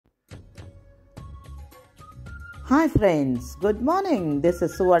Hi friends, good morning. This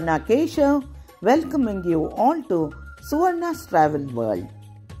is Suvarna Keshav welcoming you all to Suvarna's Travel World.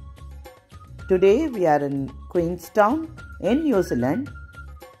 Today we are in Queenstown in New Zealand,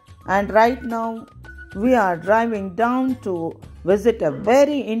 and right now we are driving down to visit a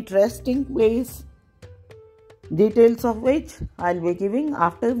very interesting place, details of which I'll be giving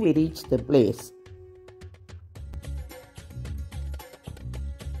after we reach the place.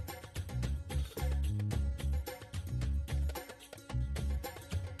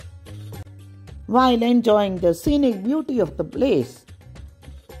 While enjoying the scenic beauty of the place,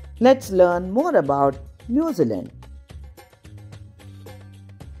 let's learn more about New Zealand.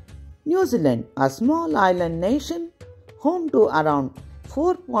 New Zealand, a small island nation home to around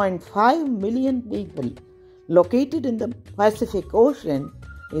 4.5 million people, located in the Pacific Ocean,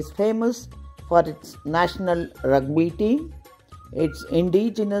 is famous for its national rugby team, its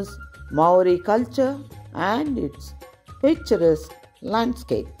indigenous Maori culture, and its picturesque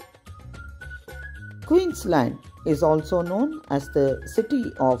landscape. Queensland is also known as the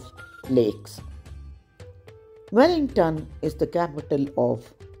City of Lakes. Wellington is the capital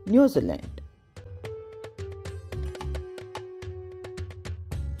of New Zealand.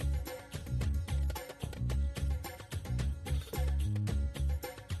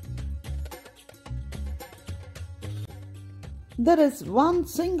 There is one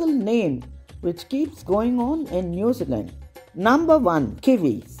single name which keeps going on in New Zealand. Number 1,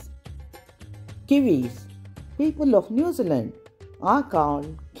 Kiwis. Kiwis, people of New Zealand, are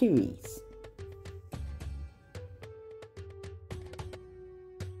called Kiwis.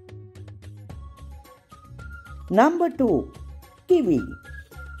 Number 2, Kiwi.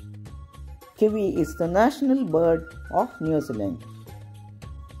 Kiwi is the national bird of New Zealand.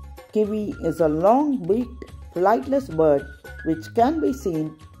 Kiwi is a long-beaked, flightless bird which can be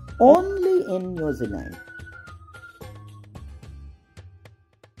seen only in New Zealand.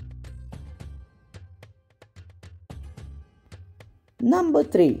 Number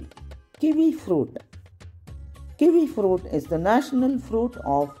 3, kiwi fruit. Kiwi fruit is the national fruit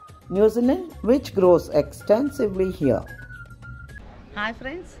of New Zealand, which grows extensively here. Hi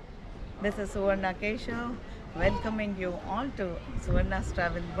friends, this is Suvarna Keshav welcoming you all to Suvarna's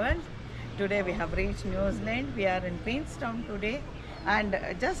Travel World. Today we have reached New Zealand. We are in Queenstown today, and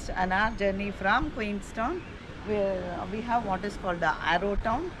just an hour journey from Queenstown we have what is called the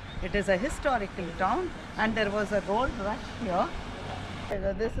Arrowtown. It is a historical town, and there was a gold rush here.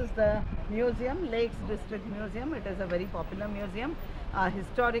 This is the museum, Lakes District Museum. It is a very popular museum, a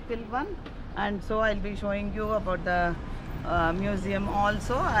historical one, and so I'll be showing you about the museum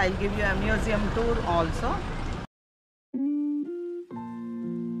also. I'll give you a museum tour also.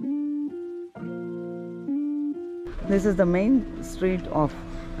 This is the main street of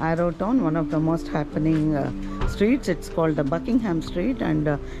Arrowtown, one of the most happening streets. It's called the Buckingham Street,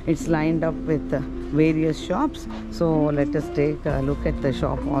 and it's lined up with various shops. So let us take a look at the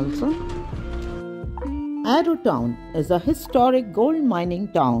shop also. Arrowtown is a historic gold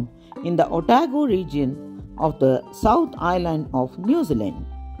mining town in the Otago region of the South Island of New Zealand.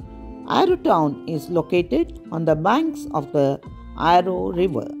 Arrowtown is located on the banks of the Arrow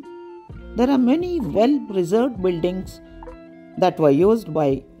River. There are many well-preserved buildings that were used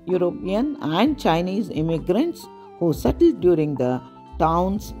by European and Chinese immigrants who settled during the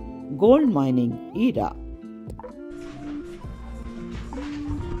town's gold mining era.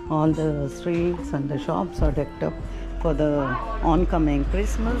 All the streets and the shops are decked up for the oncoming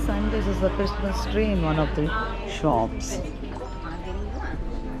Christmas, and this is the Christmas tree in one of the shops.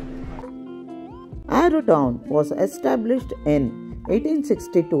 Arrowtown was established in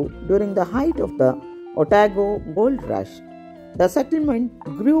 1862 during the height of the Otago gold rush. The settlement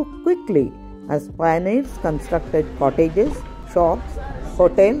grew quickly as pioneers constructed cottages, shops,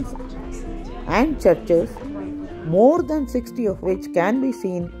 hotels, and churches, more than 60 of which can be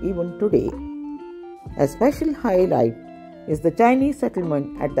seen even today. A special highlight is the Chinese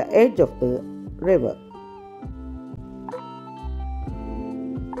settlement at the edge of the river.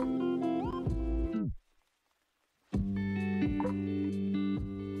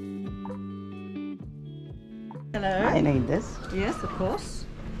 Hello. I need this. Yes, of course.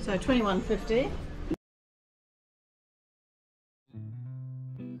 So $21.50.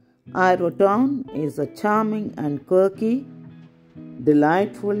 Arrowtown is a charming and quirky,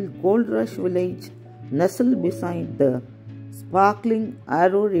 delightful gold rush village nestled beside the sparkling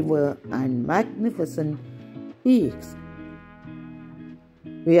Arrow River and magnificent peaks.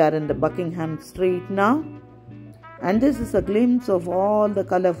 We are in the Buckingham Street now, and this is a glimpse of all the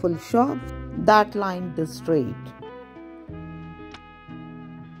colorful shops that line the street.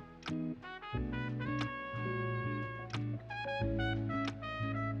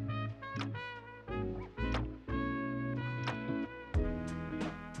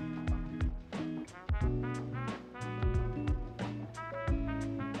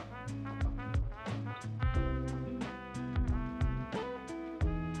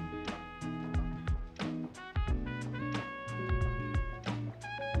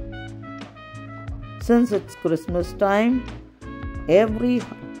 Since it's Christmas time, every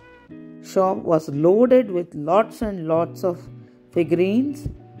shop was loaded with lots and lots of figurines.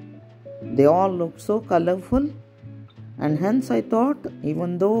 They all looked so colorful, and hence I thought,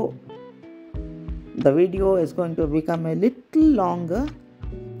 even though the video is going to become a little longer,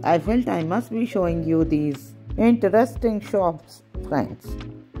 I felt I must be showing you these interesting shops, friends.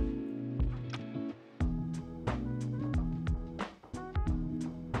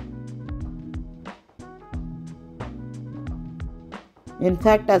 In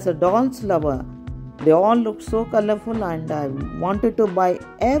fact, as a dolls lover, they all looked so colorful and I wanted to buy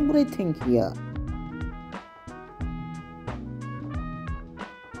everything here.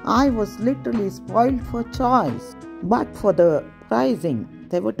 I was literally spoiled for choice, but for the pricing,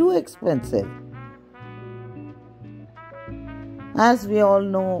 they were too expensive. As we all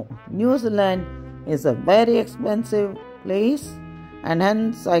know, New Zealand is a very expensive place, and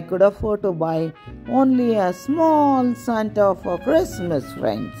hence I could afford to buy only a small Santa for Christmas,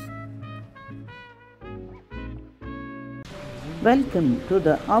 friends. Welcome to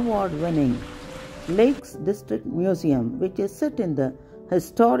the award-winning Lakes District Museum, which is set in the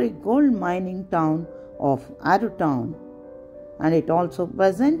historic gold mining town of Arrowtown, and it also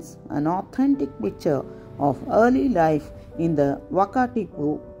presents an authentic picture of early life in the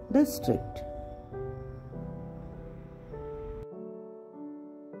Wakatipu district.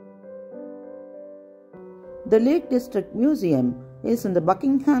 The Lake District Museum is in the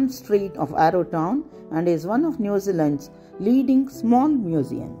Buckingham Street of Arrowtown and is one of New Zealand's leading small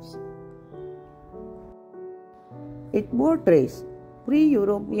museums. It portrays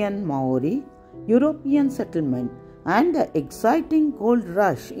pre-European Maori, European settlement, and the exciting gold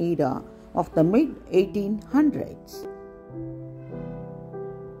rush era of the mid-1800s.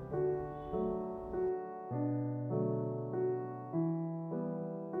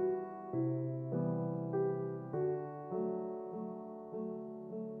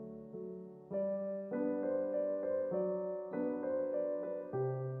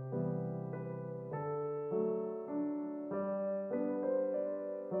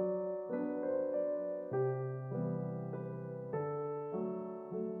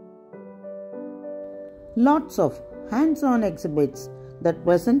 Lots of hands-on exhibits that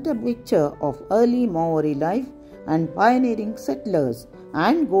present a picture of early Maori life and pioneering settlers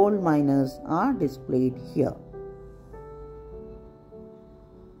and gold miners are displayed here.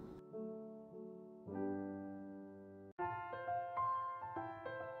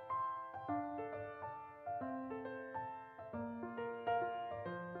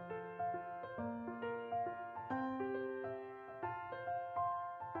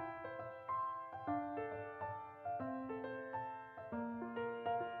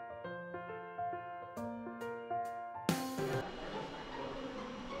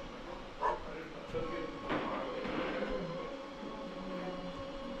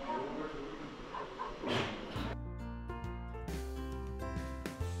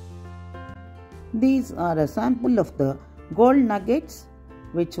 These are a sample of the gold nuggets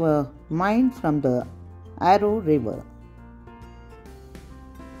which were mined from the Arrow River.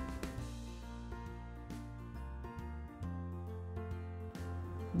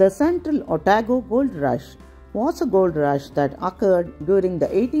 The Central Otago Gold Rush was a gold rush that occurred during the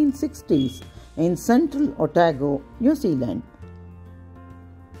 1860s in Central Otago, New Zealand.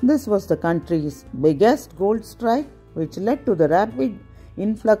 This was the country's biggest gold strike, which led to the rapid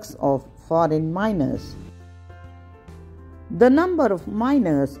influx of foreign miners. The number of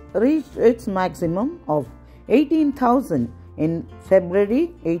miners reached its maximum of 18,000 in February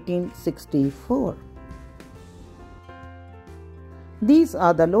 1864. These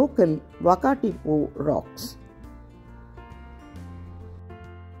are the local Wakatipu rocks.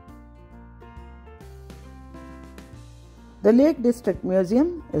 The Lake District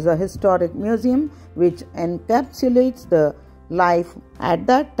Museum is a historic museum which encapsulates the life at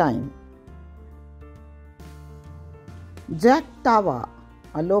that time. Jack Tawa,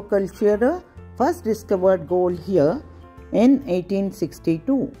 a local shearer, first discovered gold here in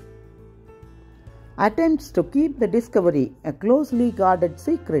 1862. Attempts to keep the discovery a closely guarded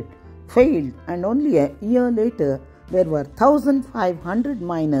secret failed, and only a year later there were 1,500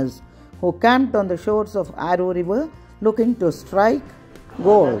 miners who camped on the shores of Arrow River looking to strike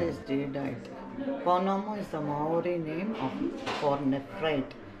gold. That is jadeite. Ponomo is the Maori name for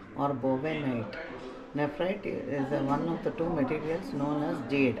nephrite or bovenite. Nephrite is one of the two materials known as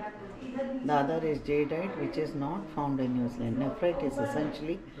jade. The other is jadeite, which is not found in New Zealand. Nephrite is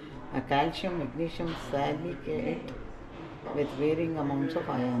essentially a calcium-magnesium silicate with varying amounts of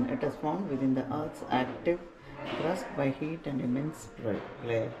iron. It is found within the Earth's active crust by heat and immense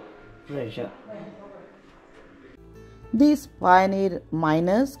pressure. These pioneer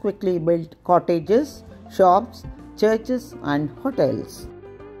miners quickly built cottages, shops, churches, and hotels.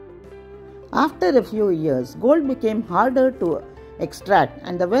 After a few years, gold became harder to extract,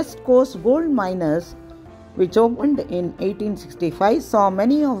 and the West Coast gold miners, which opened in 1865, saw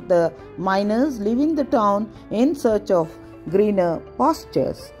many of the miners leaving the town in search of greener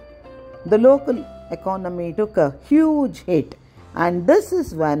pastures. The local economy took a huge hit, and this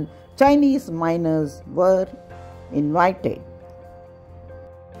is when Chinese miners were invited.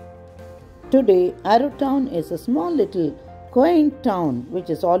 Today, Arrowtown is a small little quaint town which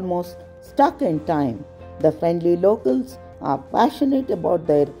is almost stuck in time. The friendly locals are passionate about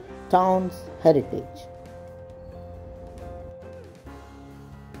their town's heritage.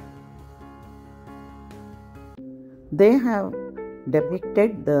 They have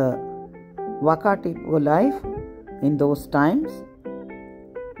depicted the Wakatipu life in those times.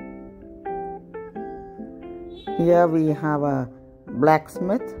 Here we have a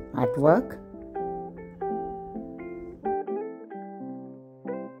blacksmith at work.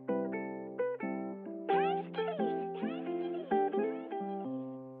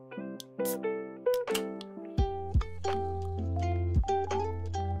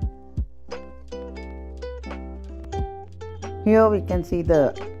 Here we can see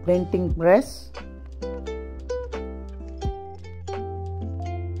the printing press.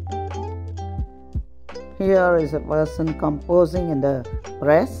 Here is a person composing in the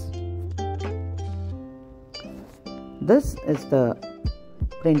press. This is the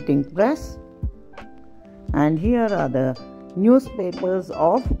printing press. And here are the newspapers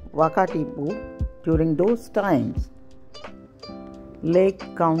of Wakatipu during those times. Lake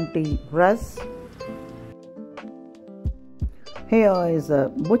County Press. Here is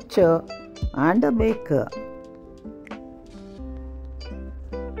a butcher and a baker.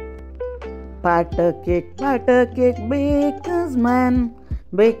 Patter cake, baker's man,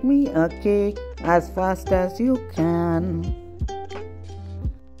 bake me a cake as fast as you can.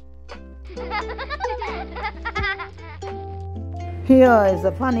 Here is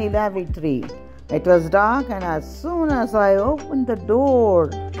a funny lavatory. It was dark, and as soon as I opened the door,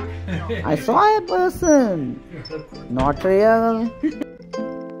 I saw a person. Not real.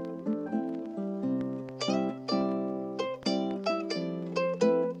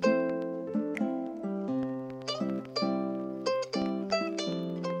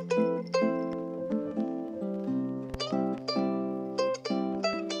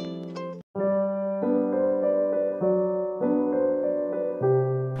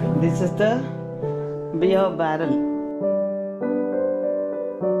 This is the beer barrel.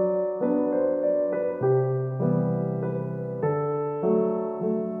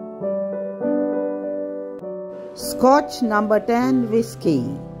 Scotch number 10 whiskey.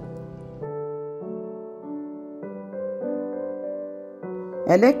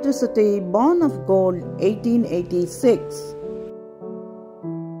 Electricity born of gold 1886.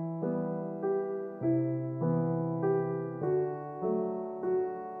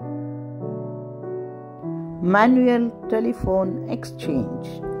 Manual telephone exchange.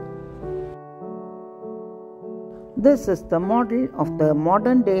 This is the model of the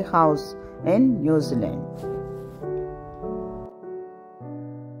modern day house in New Zealand.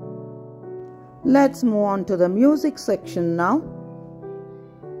 Let's move on to the music section now.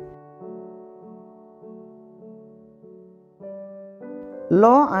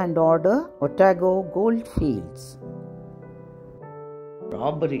 Law and Order, Otago Goldfields.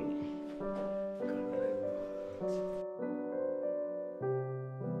 Robbery.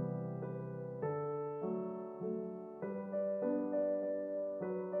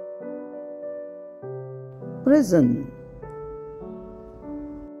 Prison.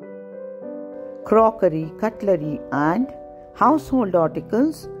 Crockery, cutlery, and household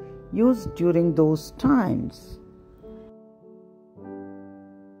articles used during those times.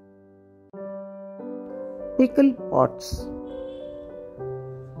 Pickle pots.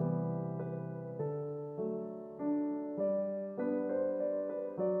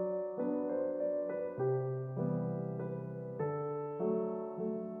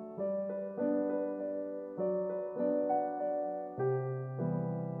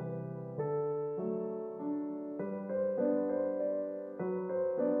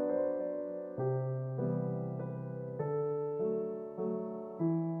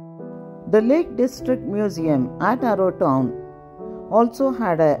 The Lake District Museum at Arrowtown also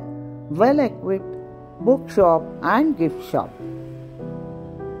had a well-equipped bookshop and gift shop.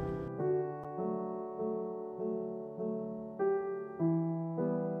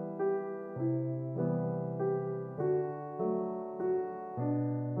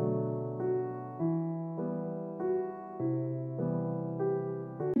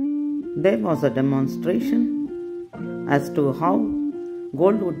 there was a demonstration as to how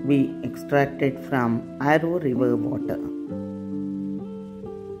gold would be extracted from Arrow River water.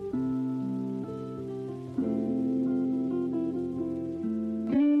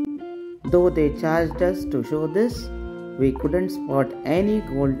 Though they charged us to show this, we couldn't spot any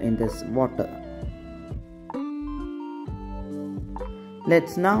gold in this water.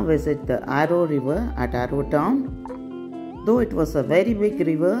 Let's now visit the Arrow River at Arrowtown. Though it was a very big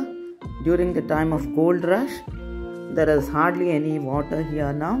river during the time of gold rush, there is hardly any water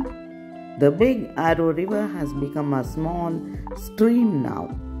here now. The big Arrow River has become a small stream now.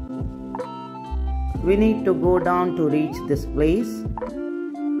 We need to go down to reach this place.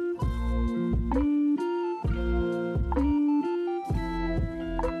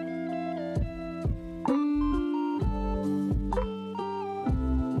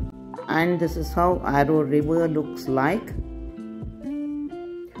 And this is how Arrow River looks like.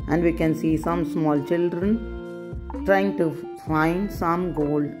 And we can see some small children trying to find some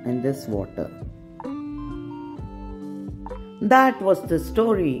gold in this water. That was the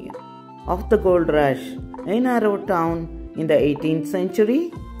story of the gold rush in Arrowtown in the 18th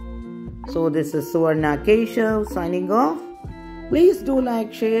century. So this is Suvarna Keshav signing off. Please do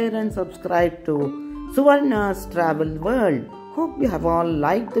like, share and subscribe to Suvarna's Travel World. Hope you have all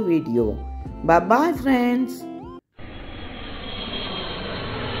liked the video. Bye bye friends.